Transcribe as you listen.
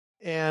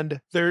And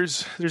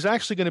there's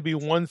actually going to be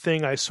one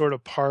thing I sort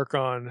of park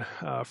on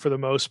for the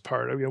most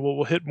part. I mean,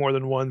 we'll hit more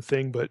than one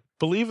thing, but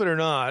believe it or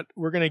not,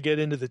 we're going to get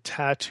into the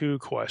tattoo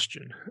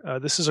question.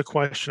 This is a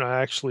question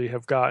I actually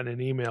have gotten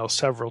an email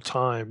several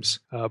times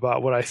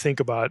about what I think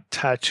about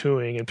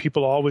tattooing, and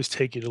people always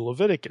take you to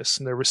Leviticus.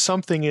 And there was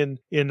something in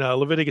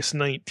Leviticus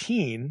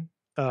 19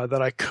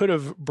 that I could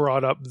have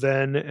brought up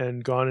then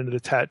and gone into the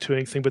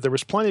tattooing thing, but there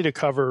was plenty to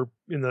cover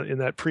in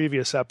that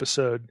previous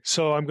episode.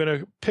 So I'm going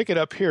to pick it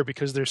up here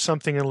because there's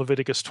something in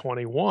Leviticus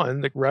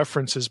 21 that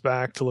references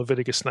back to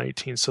Leviticus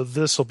 19. So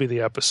this will be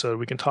the episode.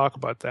 We can talk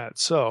about that.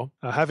 So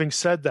having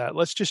said that,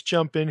 let's just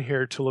jump in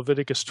here to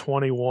Leviticus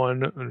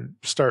 21 and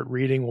start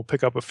reading. We'll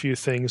pick up a few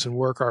things and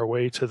work our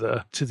way to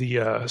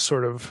the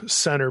sort of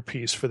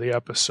centerpiece for the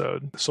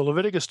episode. So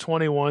Leviticus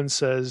 21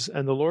 says,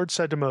 "And the Lord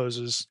said to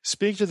Moses,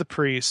 Speak to the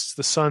priests,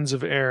 the sons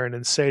of Aaron,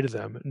 and say to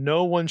them,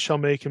 No one shall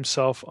make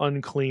himself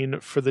unclean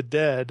for the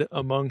dead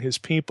among his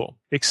people,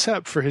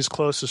 except for his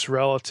closest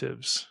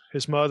relatives,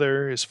 his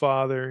mother, his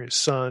father, his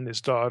son,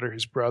 his daughter,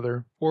 his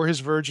brother, or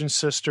his virgin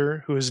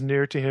sister who is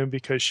near to him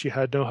because she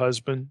had no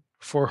husband.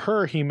 For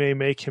her he may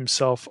make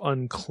himself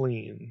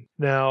unclean."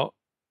 Now,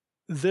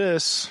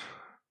 let's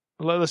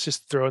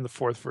just throw in the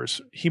fourth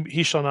verse.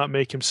 He shall not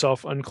make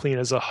himself unclean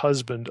as a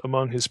husband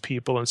among his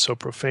people and so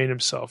profane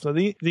himself. Now,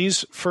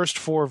 these first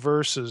four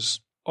verses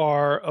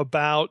are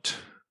about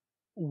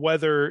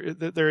whether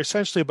they're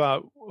essentially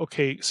about,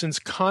 okay, since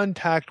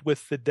contact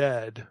with the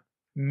dead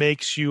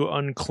makes you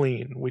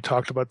unclean. We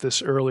talked about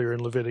this earlier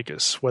in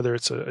Leviticus, whether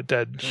it's a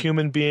dead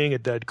human being, a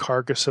dead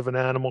carcass of an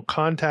animal,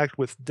 contact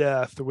with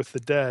death or with the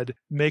dead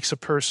makes a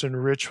person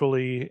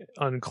ritually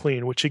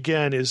unclean, which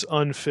again is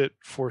unfit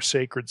for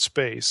sacred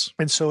space.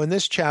 And so in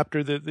this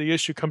chapter, the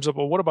issue comes up,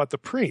 well, what about the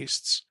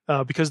priests?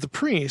 Because the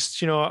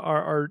priests,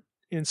 are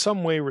in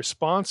some way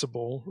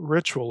responsible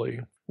ritually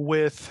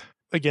with,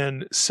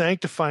 again,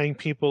 sanctifying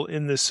people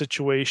in this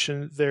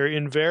situation. They're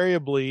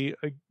invariably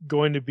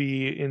going to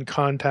be in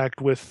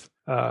contact with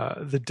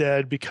the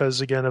dead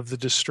because, again, of the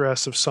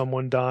distress of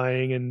someone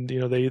dying, and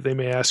they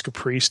may ask a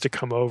priest to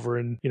come over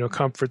and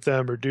comfort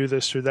them or do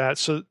this or that.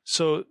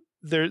 So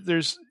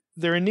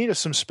they're in need of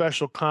some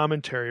special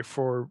commentary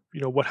for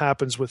what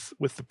happens with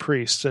the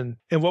priests, and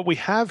what we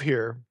have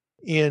here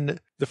in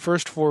the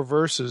first four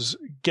verses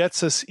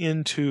gets us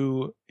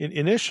into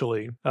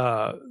initially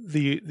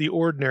the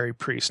ordinary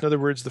priest. In other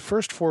words, the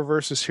first four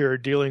verses here are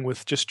dealing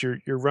with just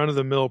your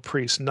run-of-the-mill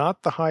priest,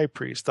 not the high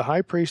priest. The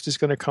high priest is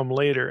going to come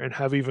later and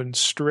have even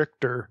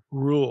stricter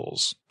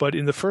rules. But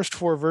in the first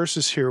four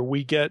verses here,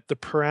 we get the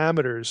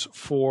parameters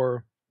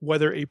for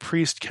whether a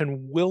priest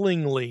can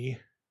willingly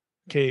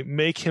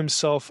make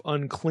himself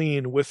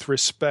unclean with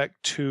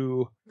respect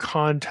to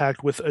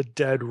contact with a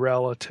dead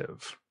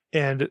relative.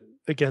 And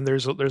again,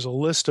 there's a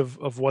list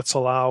of what's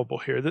allowable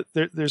here.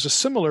 There's a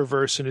similar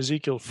verse in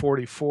Ezekiel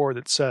 44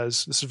 that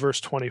says, this is verse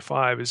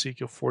 25,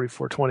 Ezekiel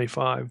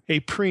 44:25, "A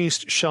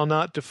priest shall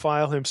not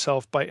defile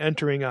himself by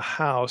entering a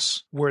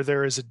house where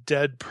there is a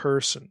dead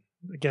person."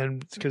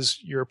 Again, because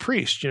you're a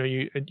priest,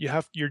 you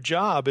have, your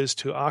job is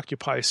to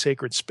occupy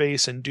sacred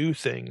space and do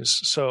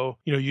things. So,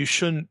 you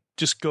shouldn't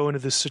just go into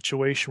this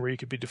situation where you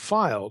could be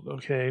defiled,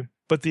 okay?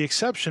 But the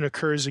exception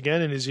occurs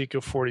again in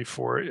Ezekiel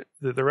 44.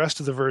 The rest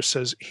of the verse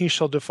says, "He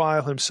shall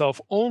defile himself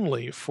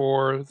only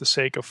for the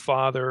sake of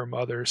father or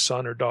mother,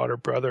 son or daughter,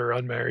 brother or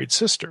unmarried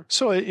sister."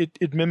 So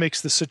it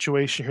mimics the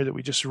situation here that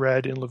we just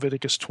read in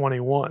Leviticus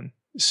 21.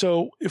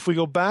 So if we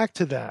go back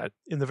to that,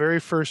 in the very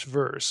first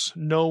verse,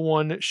 "No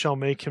one shall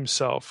make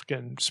himself,"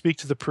 again, speak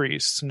to the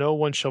priests, "no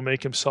one shall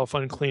make himself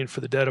unclean for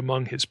the dead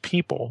among his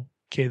people."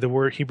 Okay, the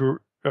word Hebrew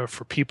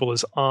for people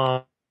is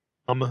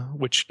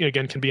which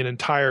again can be an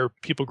entire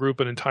people group,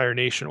 an entire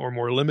nation, or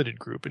more limited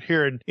group. And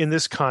here in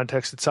this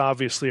context, it's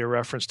obviously a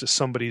reference to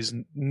somebody's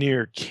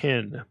near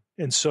kin.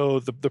 And so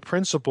the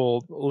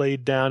principle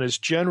laid down is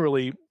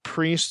generally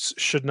priests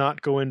should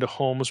not go into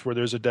homes where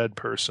there's a dead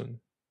person.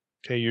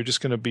 Okay, you're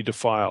just going to be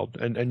defiled,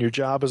 and your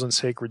job is in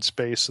sacred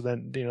space, so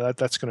then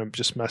that's going to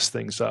just mess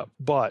things up.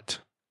 But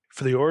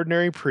for the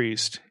ordinary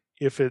priest,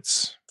 if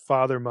it's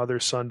father, mother,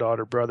 son,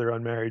 daughter, brother,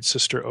 unmarried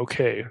sister,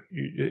 okay,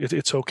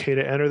 it's okay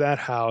to enter that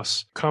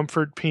house,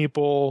 comfort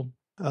people.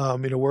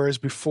 Whereas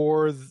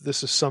before,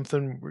 this is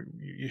something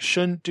you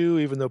shouldn't do,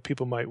 even though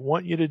people might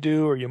want you to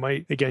do, or you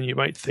might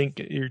think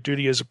your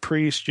duty as a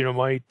priest,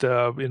 might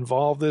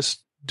involve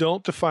this.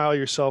 Don't defile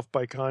yourself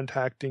by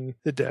contacting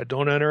the dead.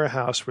 Don't enter a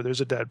house where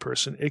there's a dead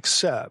person,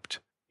 except,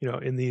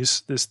 in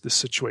this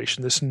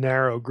situation, this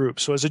narrow group.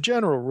 So as a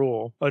general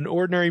rule, an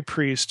ordinary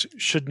priest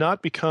should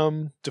not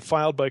become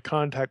defiled by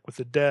contact with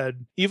the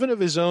dead, even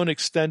of his own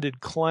extended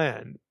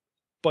clan,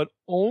 but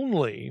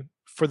only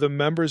for the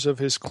members of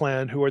his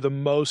clan who are the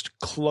most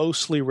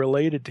closely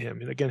related to him,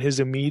 and again, his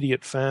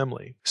immediate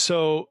family.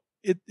 So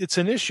it's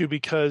an issue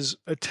because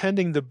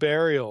attending the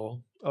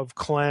burial of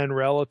clan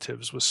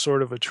relatives was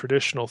sort of a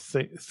traditional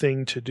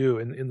thing to do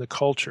in the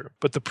culture.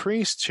 But the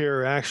priests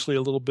here are actually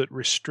a little bit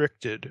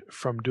restricted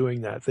from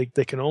doing that.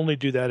 They can only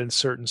do that in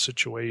certain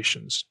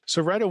situations.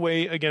 So right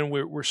away, again,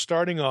 we're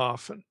starting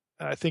off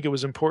I think it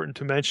was important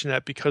to mention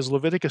that because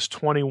Leviticus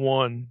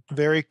 21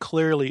 very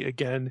clearly,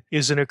 again,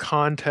 is in a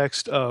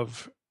context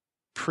of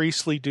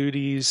priestly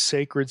duties,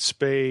 sacred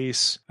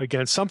space,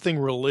 again, something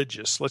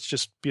religious. Let's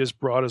just be as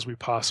broad as we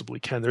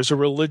possibly can. There's a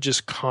religious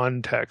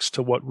context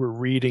to what we're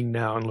reading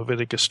now in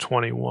Leviticus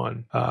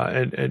 21.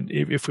 And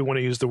if we want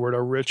to use the word,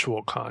 a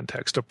ritual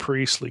context, a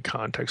priestly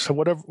context, so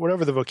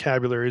whatever the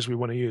vocabulary is we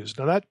want to use.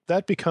 Now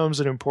that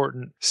becomes an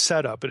important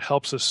setup. It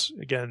helps us,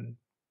 again,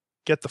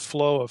 get the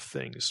flow of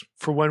things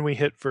for when we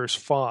hit verse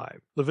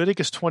 5.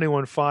 Leviticus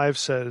 21:5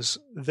 says,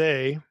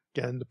 they,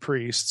 again, the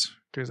priests,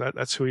 because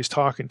that's who he's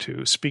talking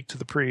to, speak to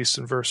the priests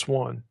in verse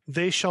 1.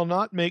 They shall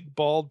not make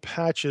bald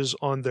patches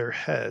on their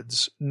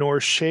heads, nor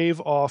shave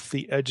off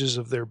the edges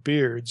of their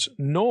beards,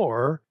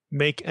 nor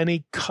make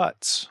any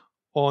cuts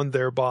on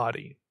their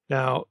body.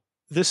 Now,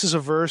 this is a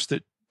verse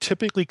that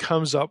typically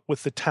comes up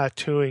with the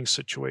tattooing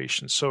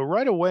situation. So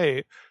right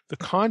away, the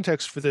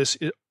context for this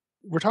is,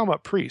 we're talking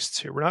about priests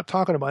here. We're not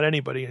talking about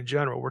anybody in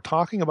general. We're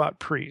talking about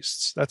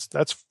priests. That's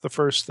the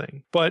first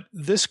thing. But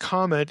this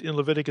comment in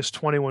Leviticus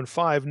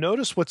 21:5,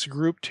 notice what's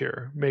grouped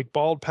here. Make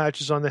bald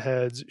patches on the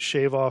heads,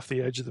 shave off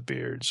the edge of the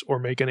beards, or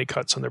make any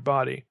cuts on their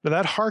body. Now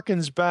that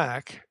harkens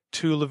back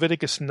to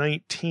Leviticus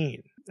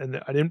 19.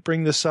 And I didn't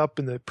bring this up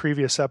in the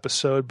previous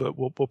episode, but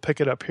we'll pick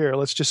it up here.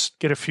 Let's just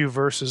get a few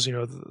verses,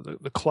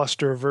 the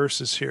cluster of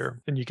verses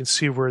here, and you can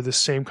see where this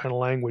same kind of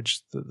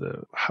language,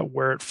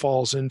 where it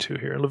falls into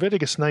here.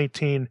 Leviticus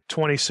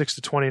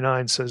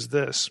 19:26-29 says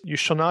this: You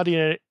shall not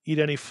eat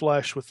any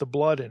flesh with the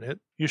blood in it.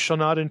 You shall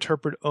not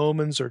interpret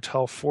omens or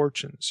tell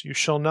fortunes. You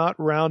shall not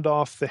round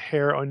off the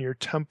hair on your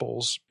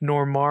temples,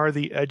 nor mar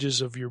the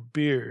edges of your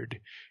beard.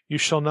 You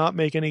shall not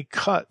make any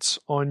cuts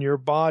on your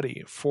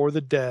body for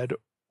the dead,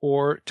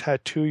 or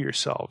tattoo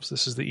yourselves.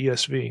 This is the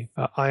ESV.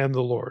 I am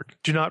the Lord.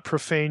 Do not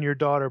profane your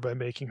daughter by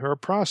making her a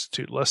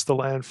prostitute, lest the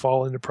land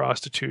fall into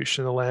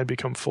prostitution and the land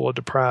become full of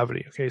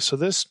depravity. Okay, so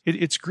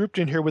it's grouped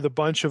in here with a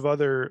bunch of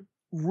other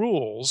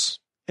rules.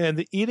 And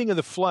the eating of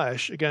the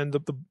flesh, again,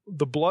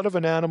 the blood of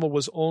an animal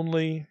was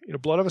only,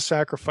 blood of a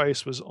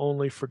sacrifice was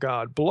only for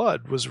God.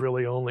 Blood was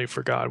really only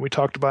for God. We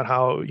talked about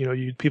how,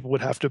 people would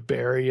have to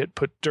bury it,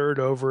 put dirt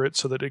over it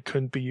so that it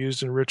couldn't be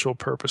used in ritual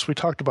purpose. We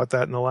talked about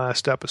that in the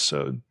last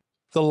episode.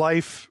 The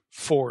life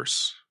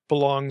force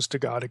belongs to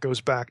God. It goes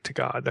back to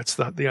God. That's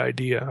the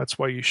idea. That's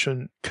why you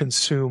shouldn't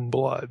consume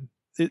blood.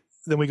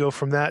 Then we go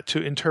from that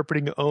to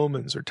interpreting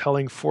omens or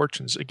telling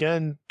fortunes.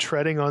 Again,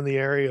 treading on the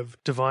area of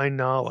divine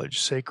knowledge,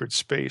 sacred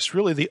space,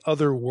 really the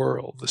other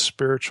world, the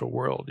spiritual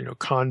world,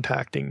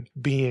 contacting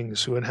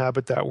beings who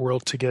inhabit that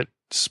world to get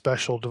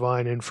special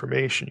divine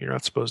information. You're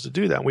not supposed to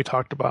do that. And we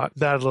talked about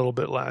that a little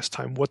bit last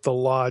time, what the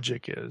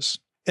logic is.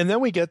 And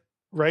then we get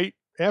right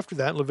after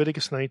that,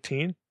 Leviticus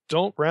 19,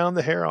 don't round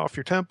the hair off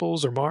your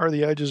temples or mar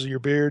the edges of your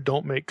beard.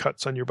 Don't make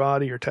cuts on your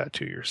body or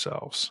tattoo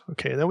yourselves.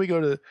 Okay, and then we go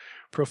to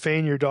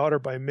profane your daughter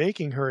by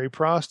making her a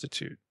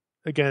prostitute.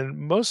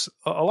 Again,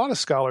 a lot of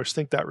scholars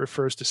think that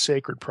refers to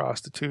sacred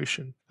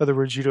prostitution. In other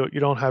words, you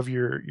don't have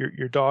your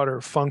daughter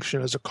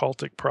function as a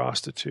cultic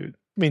prostitute.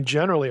 I mean,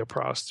 generally a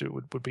prostitute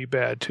would be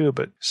bad too,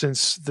 but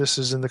since this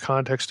is in the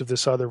context of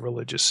this other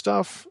religious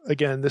stuff,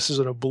 again, this is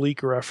an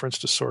oblique reference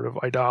to sort of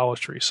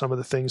idolatry, some of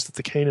the things that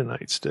the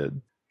Canaanites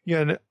did.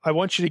 Yeah, and I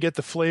want you to get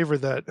the flavor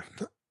that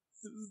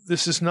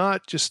this is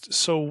not just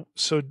so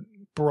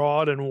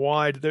broad and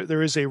wide.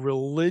 There is a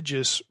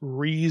religious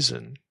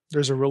reason.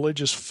 There's a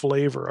religious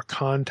flavor, a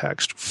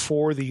context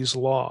for these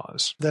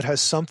laws that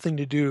has something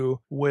to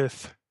do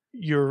with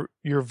your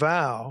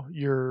vow,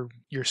 your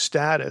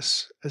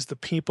status as the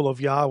people of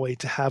Yahweh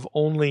to have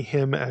only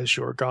Him as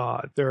your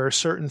God. There are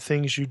certain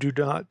things you do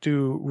not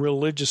do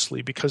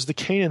religiously because the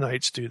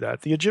Canaanites do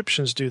that. The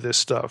Egyptians do this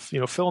stuff.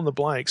 Fill in the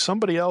blank.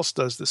 Somebody else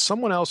does this.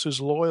 Someone else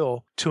who's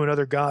loyal to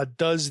another God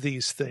does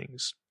these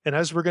things. And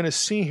as we're going to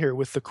see here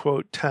with the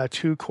quote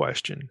tattoo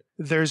question,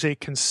 there's a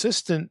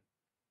consistent,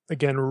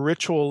 again,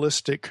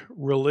 ritualistic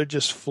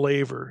religious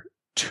flavor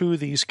to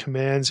these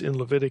commands in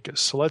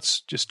Leviticus. So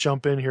let's just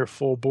jump in here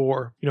full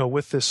bore,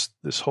 with this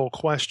whole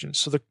question.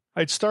 So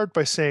I'd start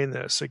by saying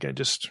this, again,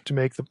 just to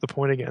make the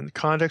point again. The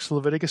context of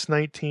Leviticus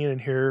 19,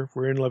 and here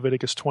we're in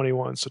Leviticus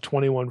 21. So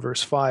 21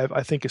 verse 5,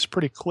 I think is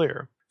pretty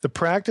clear. The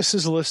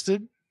practices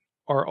listed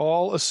are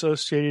all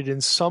associated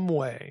in some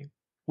way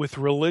with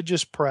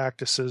religious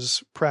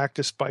practices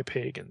practiced by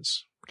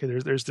pagans. Okay,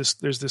 there's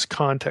this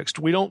context.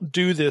 We don't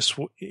do this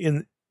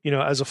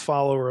as a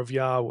follower of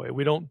Yahweh.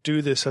 We don't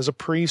do this as a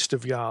priest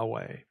of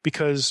Yahweh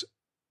because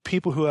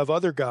people who have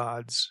other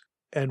gods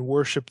and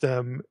worship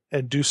them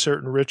and do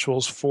certain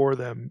rituals for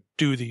them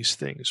do these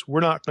things.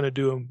 We're not going to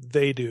do them.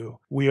 They do.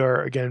 We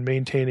are, again,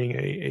 maintaining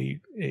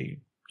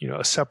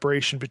a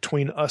separation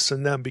between us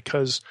and them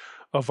because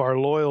of our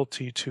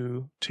loyalty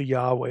to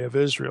Yahweh of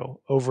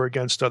Israel over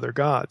against other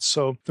gods.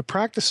 So the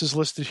practices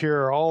listed here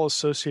are all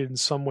associated in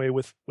some way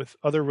with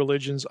other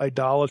religions'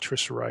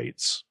 idolatrous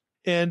rites.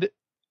 And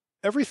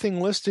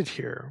everything listed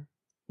here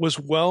was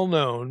well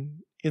known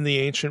in the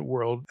ancient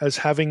world as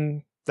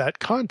having that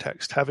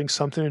context, having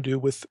something to do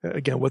with,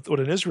 again, what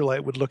an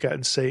Israelite would look at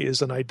and say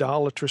is an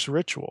idolatrous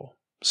ritual,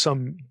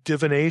 some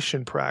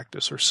divination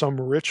practice or some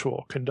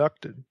ritual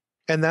conducted.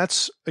 And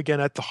that's, again,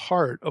 at the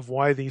heart of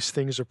why these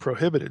things are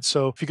prohibited.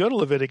 So if you go to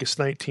Leviticus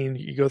 19,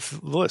 you go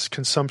through the list,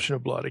 consumption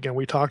of blood. Again,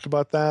 we talked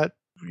about that.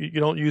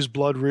 You don't use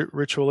blood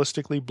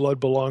ritualistically. Blood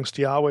belongs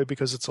to Yahweh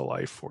because it's a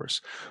life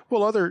force.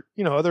 Well,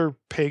 other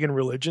pagan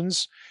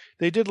religions,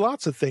 they did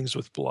lots of things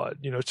with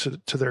blood,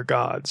 to their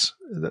gods,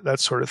 that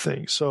sort of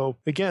thing. So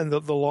again,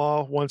 the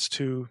law wants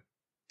to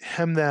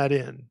hem that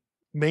in.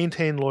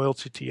 Maintain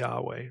loyalty to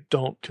Yahweh.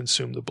 Don't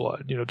consume the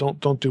blood.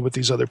 Don't do what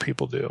these other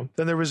people do.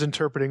 Then there was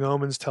interpreting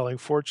omens, telling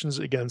fortunes,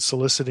 again,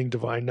 soliciting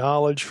divine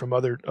knowledge from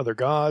other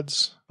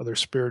gods, other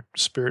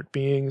spirit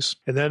beings.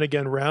 And then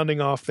again, rounding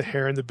off the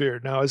hair and the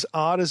beard. Now, as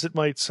odd as it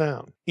might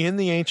sound, in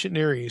the ancient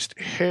Near East,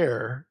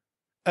 hair,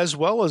 as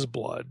well as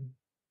blood,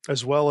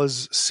 as well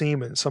as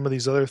semen, some of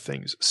these other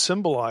things,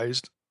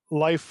 symbolized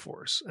life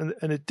force.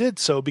 And it did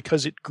so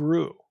because it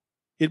grew.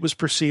 It was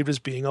perceived as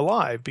being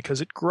alive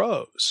because it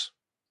grows.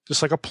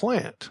 Just like a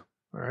plant,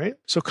 all right?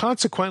 So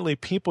consequently,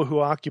 people who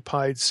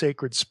occupied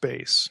sacred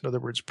space, in other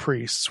words,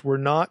 priests, were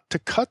not to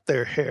cut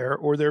their hair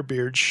or their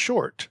beards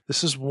short.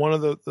 This is one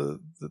of the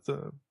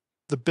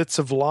bits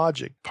of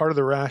logic, part of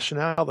the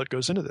rationale that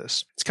goes into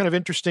this. It's kind of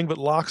interesting, but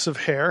locks of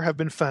hair have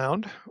been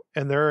found,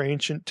 and there are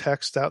ancient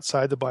texts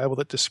outside the Bible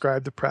that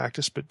describe the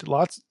practice, but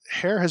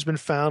hair has been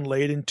found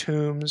laid in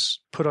tombs,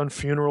 put on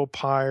funeral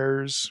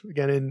pyres,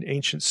 again in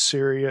ancient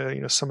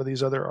Syria, some of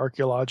these other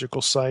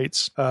archaeological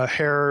sites.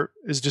 Hair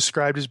is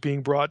described as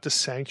being brought to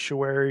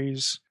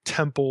sanctuaries,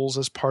 temples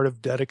as part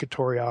of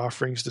dedicatory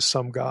offerings to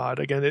some god.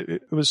 Again,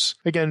 it was,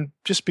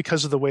 just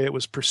because of the way it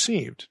was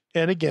perceived.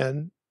 And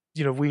again,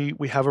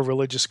 we have a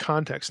religious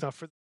context. Now,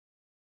 for